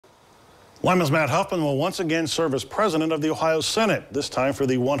Lima's Matt Huffman will once again serve as president of the Ohio Senate, this time for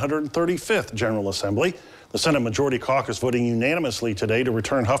the 135th General Assembly. The Senate Majority Caucus voting unanimously today to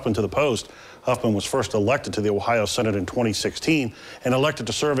return Huffman to the post. Huffman was first elected to the Ohio Senate in 2016 and elected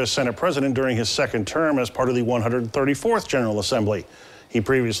to serve as Senate president during his second term as part of the 134th General Assembly. He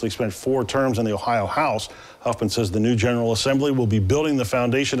previously spent 4 terms in the Ohio House. Huffman says the new General Assembly will be building the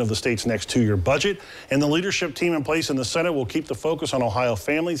foundation of the state's next 2-year budget, and the leadership team in place in the Senate will keep the focus on Ohio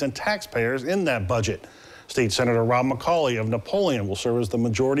families and taxpayers in that budget. State Senator Rob McCauley of Napoleon will serve as the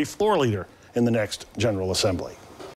majority floor leader in the next General Assembly.